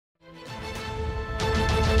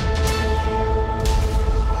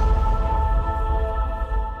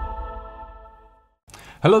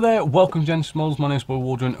Hello there, welcome Gents Models, my name is Boy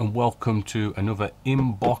Waldron and welcome to another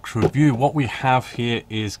inbox review. What we have here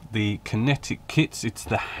is the Kinetic kits. It's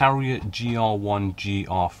the Harrier GR1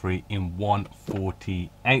 GR3 in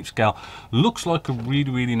 1/48 scale. Looks like a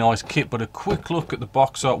really nice kit, but a quick look at the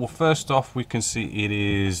box art. Well, first off we can see it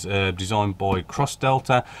is designed by Cross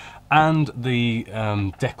Delta, and the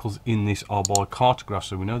decals in this are by Cartograph,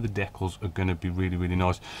 so we know the decals are going to be really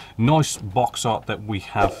nice. Nice box art that we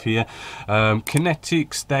have here.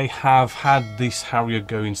 Kinetics, they have had this Harrier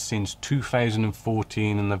going since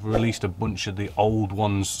 2014, and they've released a bunch of the old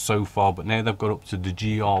ones so far, but now they've got up to the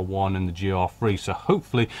GR1 and the GR3, so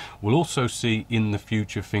hopefully we'll also see in the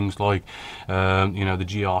future things like you know, the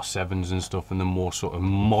GR7s and stuff, and the more sort of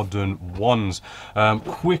modern ones.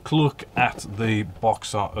 Quick look at the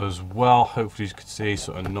box art as well. Hopefully you can see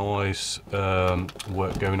sort of nice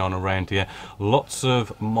work going on around here. Lots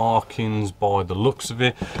of markings by the looks of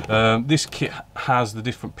it. This kit has the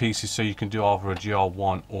different pieces, so you can do either a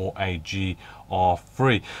GR1 or a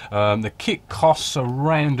GR3. The kit costs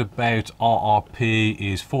around about, RRP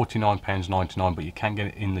is £49.99, but you can get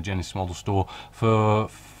it in the Genesis Model store for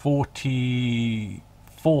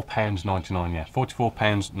 £44.99, yeah,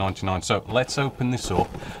 £44.99. So let's open this up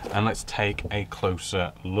and let's take a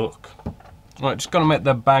closer look. Right, just going to make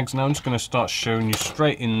the bags now. I'm just going to start showing you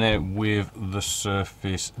straight in there with the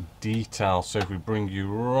surface detail. So if we bring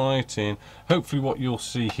you right in, hopefully what you'll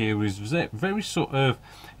see here is very sort of,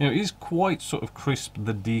 you know, it is quite sort of crisp,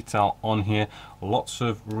 the detail on here. Lots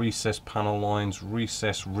of recessed panel lines,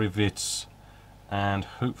 recessed rivets, and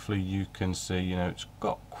hopefully you can see, you know, it's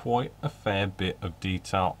got quite a fair bit of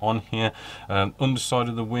detail on here. Underside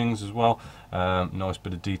of the wings as well, nice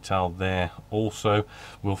bit of detail there also.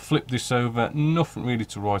 We'll flip this over, nothing really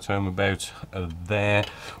to write home about there.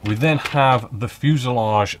 We then have the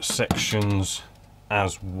fuselage sections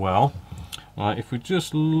as well. Right, if we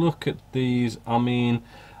just look at these, I mean,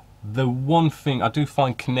 the one thing I do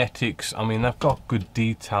find Kinetics, I mean, they've got good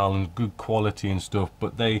detail and good quality and stuff,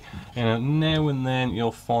 but they, you know, now and then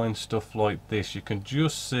you'll find stuff like this. You can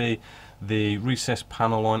just see the recessed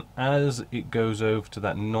panel line as it goes over to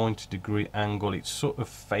that 90-degree angle. It sort of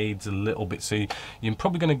fades a little bit, so you're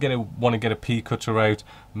probably going to want to get a P cutter out,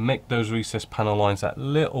 make those recessed panel lines that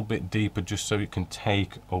little bit deeper just so it can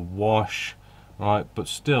take a wash. Right, but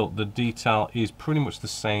still the detail is pretty much the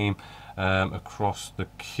same across the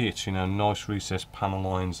kit. You know, nice recessed panel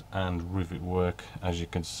lines and rivet work, as you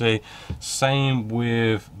can see. Same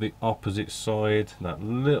with the opposite side, that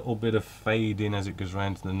little bit of fading as it goes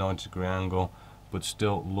around to the 90-degree angle, but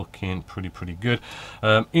still looking pretty good.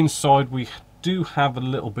 Inside we do have a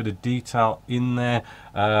little bit of detail in there,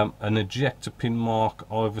 an ejector pin mark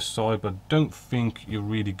either side, but I don't think you're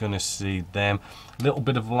really going to see them. Little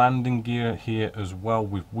bit of landing gear here as well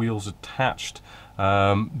with wheels attached.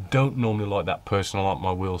 Don't normally like that personally. I like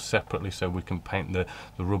my wheels separately so we can paint the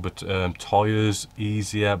rubber tires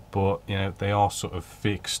easier, but you know, they are sort of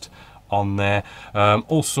fixed on there.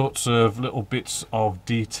 All sorts of little bits of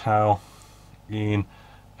detail in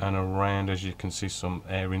and around, as you can see, some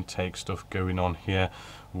air intake stuff going on here,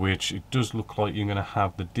 which it does look like you're going to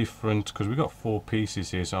have the different, because we've got 4 pieces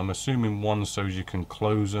here, so I'm assuming one so you can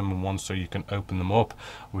close them and one so you can open them up,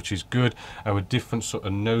 which is good. Our different sort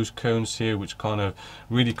of nose cones here, which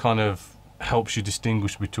really helps you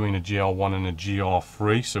distinguish between a GR1 and a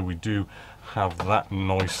GR3, so we do have that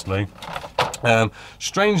nicely.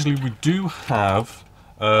 Strangely, we do have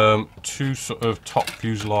 2 sort of top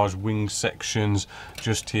fuselage wing sections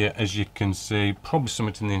just here, as you can see. Probably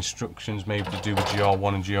something in the instructions maybe to do with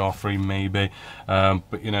GR1 and GR3 maybe,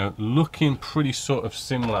 but you know, looking pretty sort of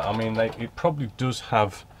similar. I mean, it probably does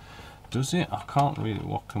have, does it? I can't really,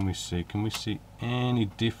 what can we see? Can we see any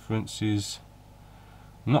differences?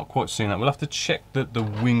 Not quite seeing that. We'll have to check the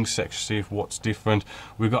wing section, see if what's different.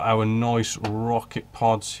 We've got our nice rocket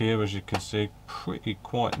pods here, as you can see,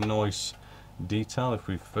 quite nice detail. If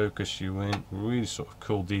we focus you in, really sort of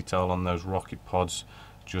cool detail on those rocket pods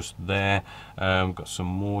just there. Got some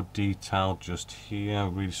more detail just here,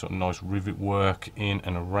 really sort of nice rivet work in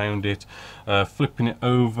and around it. Flipping it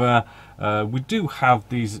over, we do have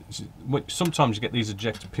these, sometimes you get these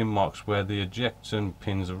ejector pin marks where the ejector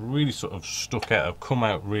pins are really sort of stuck out, have come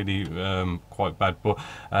out really quite bad, but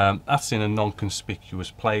that's in a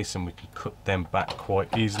non-conspicuous place and we can cut them back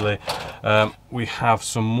quite easily. We have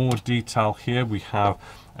some more detail here. We have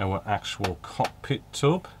our actual cockpit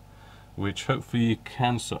tub, which hopefully you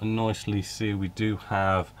can sort of nicely see. We do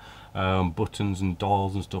have buttons and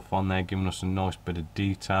dials and stuff on there, giving us a nice bit of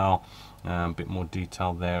detail, a bit more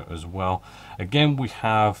detail there as well. Again, we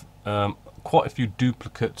have quite a few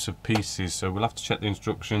duplicates of pieces, so we'll have to check the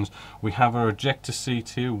instructions. We have our ejector seat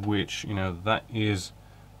here, which, you know, that is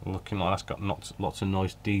looking like that's got lots of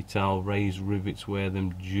nice detail, raised rivets where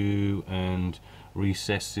them due, and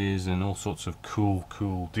recesses, and all sorts of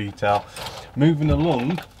cool detail. Moving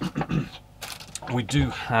along, we do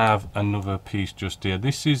have another piece just here.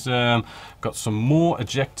 This is got some more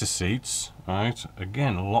ejector seats, right?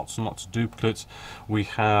 Again, lots and lots of duplicates. We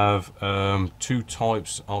have two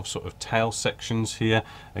types of sort of tail sections here,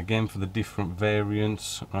 again for the different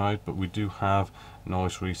variants, right? But we do have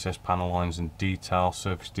nice recessed panel lines and detail,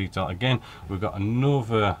 surface detail. Again, we've got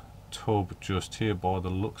another tub just here by the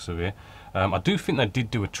looks of it. I do think they did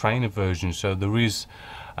do a trainer version, so there is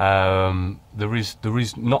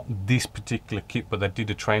not this particular kit, but they did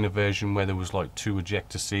a trainer version where there was like two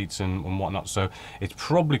ejector seats and whatnot, so it's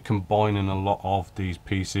probably combining a lot of these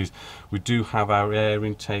pieces. We do have our air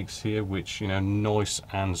intakes here, which, you know, nice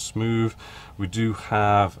and smooth. We do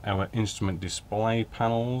have our instrument display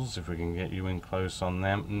panels, if we can get you in close on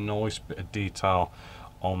them. Nice bit of detail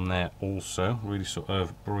on there also, really sort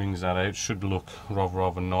of brings that out. Should look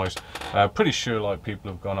rather nice. Pretty sure like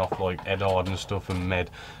people have gone off like Edard and stuff and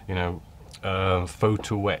made, you know,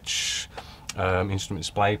 photo etch instrument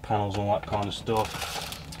display panels, all that kind of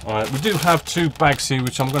stuff. Alright, we do have two bags here,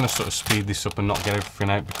 which I'm going to sort of speed this up and not get everything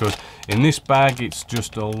out, because in this bag it's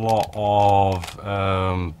just a lot of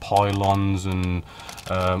pylons and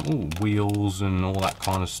wheels and all that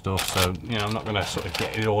kind of stuff, so, you know, I'm not going to sort of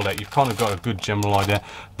get it all out. You've kind of got a good general idea.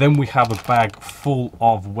 Then we have a bag full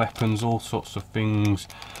of weapons, all sorts of things,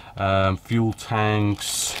 fuel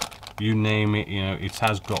tanks, you name it, you know, it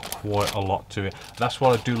has got quite a lot to it. That's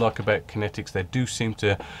what I do like about Kinetics. They do seem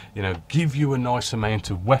to, you know, give you a nice amount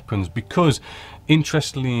of weapons, because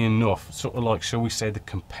interestingly enough, sort of like, shall we say, the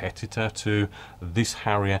competitor to this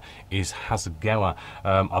Harrier is Hasegawa.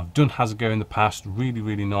 I've done Hasegawa in the past,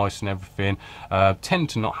 really nice and everything. Tend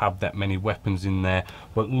to not have that many weapons in there,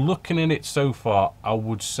 but looking at it so far, I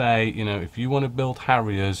would say, you know, if you want to build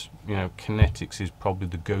Harriers, you know, Kinetics is probably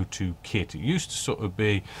the go-to kit. It used to sort of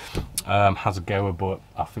be Hasegawa, but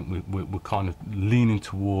I think we're kind of leaning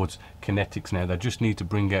towards Kinetics now. They just need to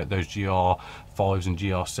bring out those GR5s and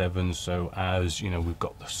GR7s, so as, you know, we've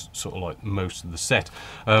got the sort of like most of the set.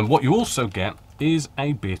 What you also get is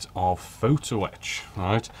a bit of photo etch,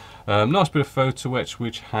 right? Nice bit of photo etch,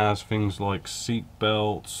 which has things like seat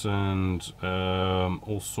belts and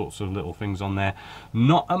all sorts of little things on there.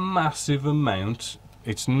 Not a massive amount.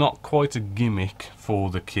 It's not quite a gimmick for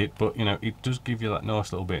the kit, but, you know, it does give you that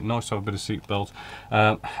nice little bit. Nice to have a bit of seat belt.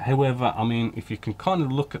 However, I mean, if you can kind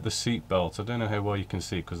of look at the seat belts, I don't know how well you can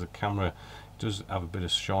see it because the camera does have a bit of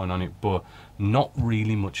shine on it, but not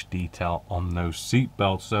really much detail on those seat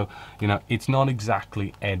belts. So, you know, it's not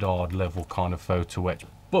exactly Edard level kind of photo etch,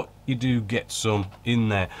 but you do get some in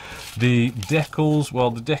there. The decals,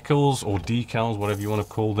 well, the decals or decals, whatever you want to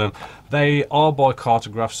call them, they are by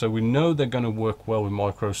Cartograph, so we know they're going to work well with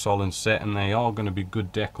micro solid set, and they are going to be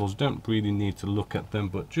good decals. Don't really need to look at them,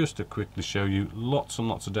 but just to quickly show you, lots and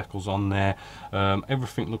lots of decals on there.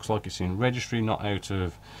 Everything looks like it's in registry, not out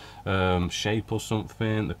of shape or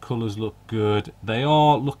something. The colors look good. They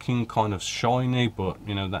are looking kind of shiny, but,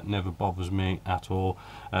 you know, that never bothers me at all.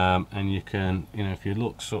 And you can, you know, if you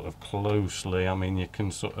look sort of closely, I mean, you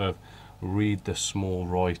can sort of read the small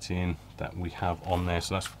writing that we have on there,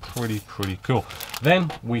 so that's pretty cool.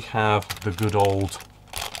 Then we have the good old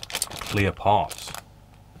clear parts,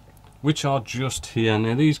 which are just here.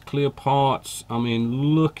 Now these clear parts, I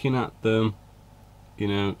mean, looking at them, you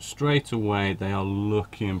know, straight away they are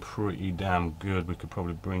looking pretty damn good. We could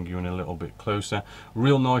probably bring you in a little bit closer.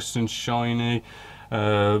 Real nice and shiny.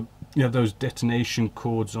 You know, those detonation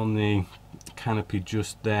cords on the canopy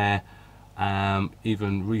just there.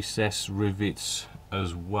 Even recess rivets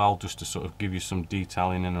as well, just to sort of give you some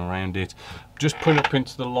detail in and around it. Just put it up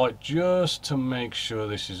into the light just to make sure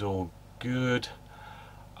this is all good.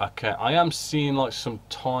 Okay, I am seeing like some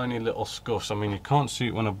tiny little scuffs. I mean, you can't see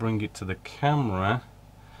it when I bring it to the camera,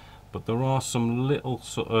 but there are some little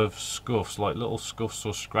sort of scuffs, like little scuffs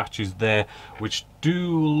or scratches there, which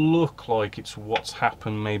do look like it's what's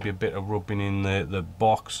happened, maybe a bit of rubbing in the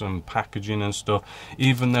box and packaging and stuff.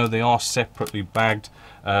 Even though they are separately bagged,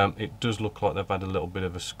 it does look like they've had a little bit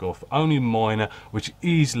of a scuff, only minor, which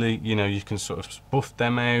easily, you know, you can sort of buff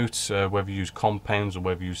them out, whether you use compounds or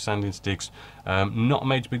whether you use sanding sticks. Not a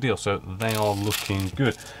major big deal, so they are looking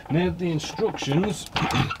good. Now the instructions.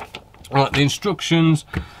 Right, the instructions,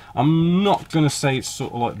 I'm not going to say it's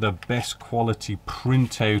sort of like the best quality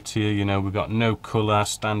printout here. You know, we've got no colour,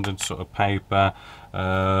 standard sort of paper.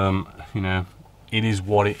 You know, it is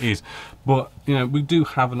what it is. But you know, we do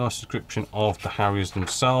have a nice description of the Harriers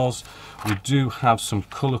themselves. We do have some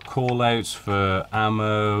colour call outs for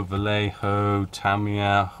Ammo, Vallejo,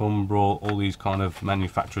 Tamiya, Humbrol, all these kind of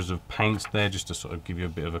manufacturers of paints there, just to sort of give you a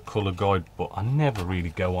bit of a colour guide. But I never really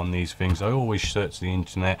go on these things. I always search the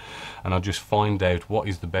internet and I just find out what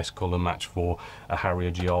is the best colour match for a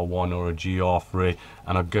Harrier GR1 or a GR3,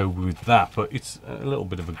 and I go with that. But it's a little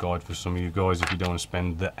bit of a guide for some of you guys if you don't want to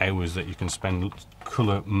spend the hours that you can spend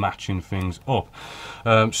colour matching things up.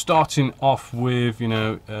 Starting off with, you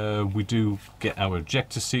know, we do get our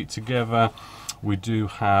ejector seat together. We do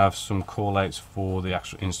have some call outs for the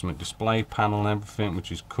actual instrument display panel and everything,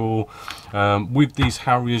 which is cool. With these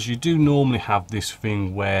Harriers, you do normally have this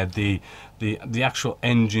thing where the actual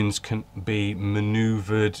engines can be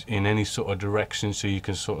maneuvered in any sort of direction, so you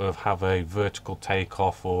can sort of have a vertical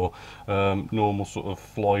takeoff or normal sort of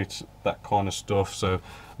flight, that kind of stuff. So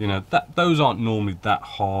you know, those aren't normally that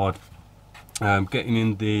hard. Getting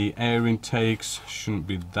in the air intakes shouldn't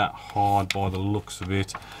be that hard by the looks of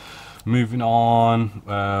it. Moving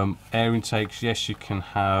on, air intakes, yes, you can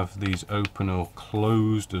have these open or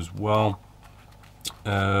closed as well.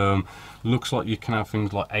 Looks like you can have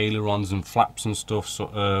things like ailerons and flaps and stuff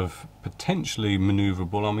sort of potentially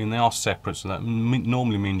maneuverable. I mean, they are separate, so that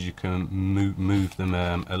normally means you can move them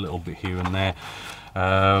a little bit here and there.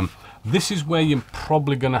 This is where you're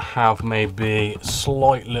probably going to have maybe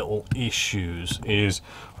slight little issues, is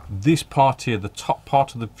this part here, the top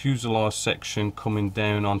part of the fuselage section coming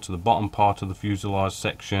down onto the bottom part of the fuselage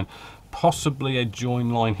section, possibly a join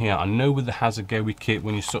line here. I know with the Hasegawa kit,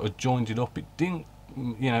 when you sort of joined it up, it didn't,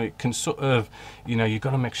 you know, it can sort of, you know, you've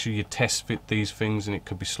got to make sure you test fit these things, and it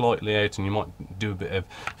could be slightly out, and you might do a bit of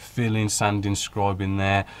filling, sanding, scribing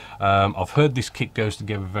there. I've heard this kit goes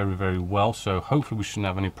together very, very well, so hopefully we shouldn't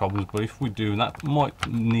have any problems, but if we do, that might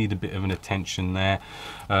need a bit of an attention there.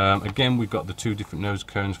 Again, we've got the two different nose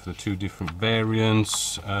cones for the two different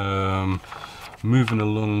variants. Moving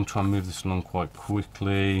along, try and move this along quite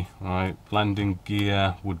quickly. Right, landing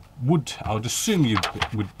gear I would assume you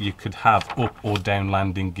could have up or down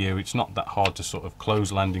landing gear. It's not that hard to sort of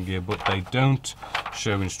close landing gear, but they don't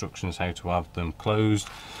show instructions how to have them closed.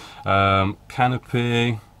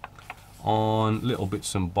 Canopy on, little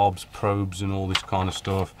bits and bobs, probes and all this kind of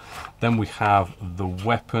stuff. Then we have the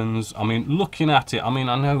weapons. I mean, looking at it, I mean,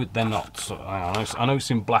 I know they're not, I know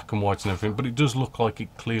it's in black and white and everything, but it does look like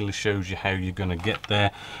it clearly shows you how you're going to get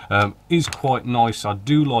there. Is quite nice. I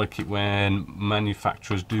do like it when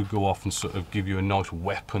manufacturers do go off and sort of give you a nice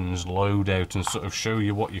weapons loadout and sort of show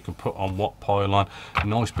you what you can put on what pylon. A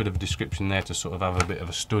nice bit of a description there to sort of have a bit of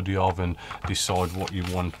a study of and decide what you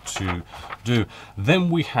want to do.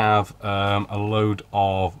 Then we have a load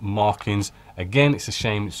of markings. Again, it's a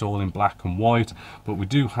shame it's all in black and white, but we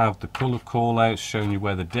do have the colour call outs showing you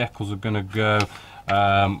where the decals are going to go.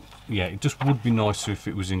 Yeah, it just would be nicer if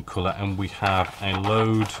it was in colour. And we have a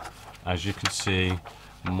load, as you can see,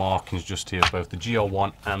 markings just here, both the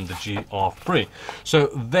GR1 and the GR3. So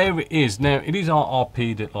there it is. Now it is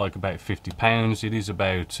RRP'd at like about £50. It is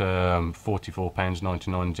about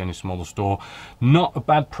 £44.99 in Genesis Model Store. Not a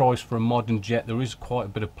bad price for a modern jet. There is quite a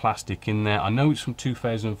bit of plastic in there. I know it's from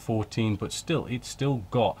 2014, but still, it's still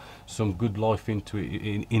got some good life into it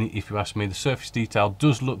in it, if you ask me. The surface detail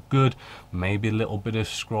does look good. Maybe a little bit of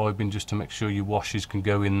scribing just to make sure your washers can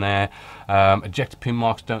go in there. Ejector pin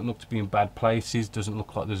marks don't look to be in bad places. Doesn't look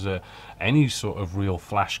like there's any sort of real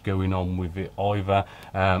flash going on with it either,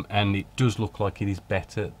 and it does look like it is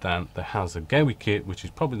better than the Hasegawa kit, which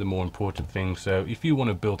is probably the more important thing. So if you want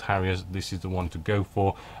to build Harriers, this is the one to go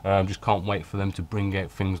for. Just can't wait for them to bring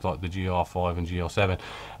out things like the GR5 and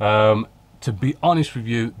GR7. To be honest with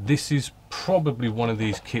you, this is probably one of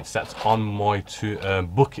these kits that's on my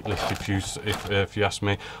bucket list, if you ask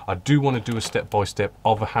me. I do want to do a step-by-step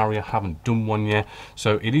of a Harrier. I haven't done one yet,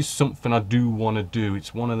 so it is something I do want to do.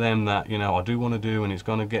 It's one of them that, you know, I do want to do, and it's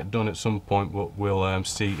going to get done at some point, but we'll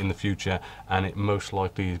see in the future, and it most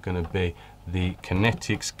likely is going to be the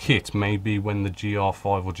Kinetics kit. Maybe when the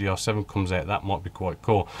GR5 or GR7 comes out, that might be quite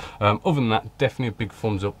cool. Other than that, definitely a big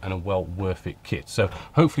thumbs up and a well worth it kit. So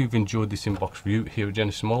hopefully you've enjoyed this inbox review here at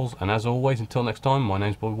Genesis Models, and as always, until next time, my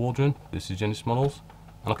name's Bobby Waldron, this is Genesis Models,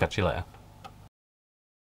 and I'll catch you later.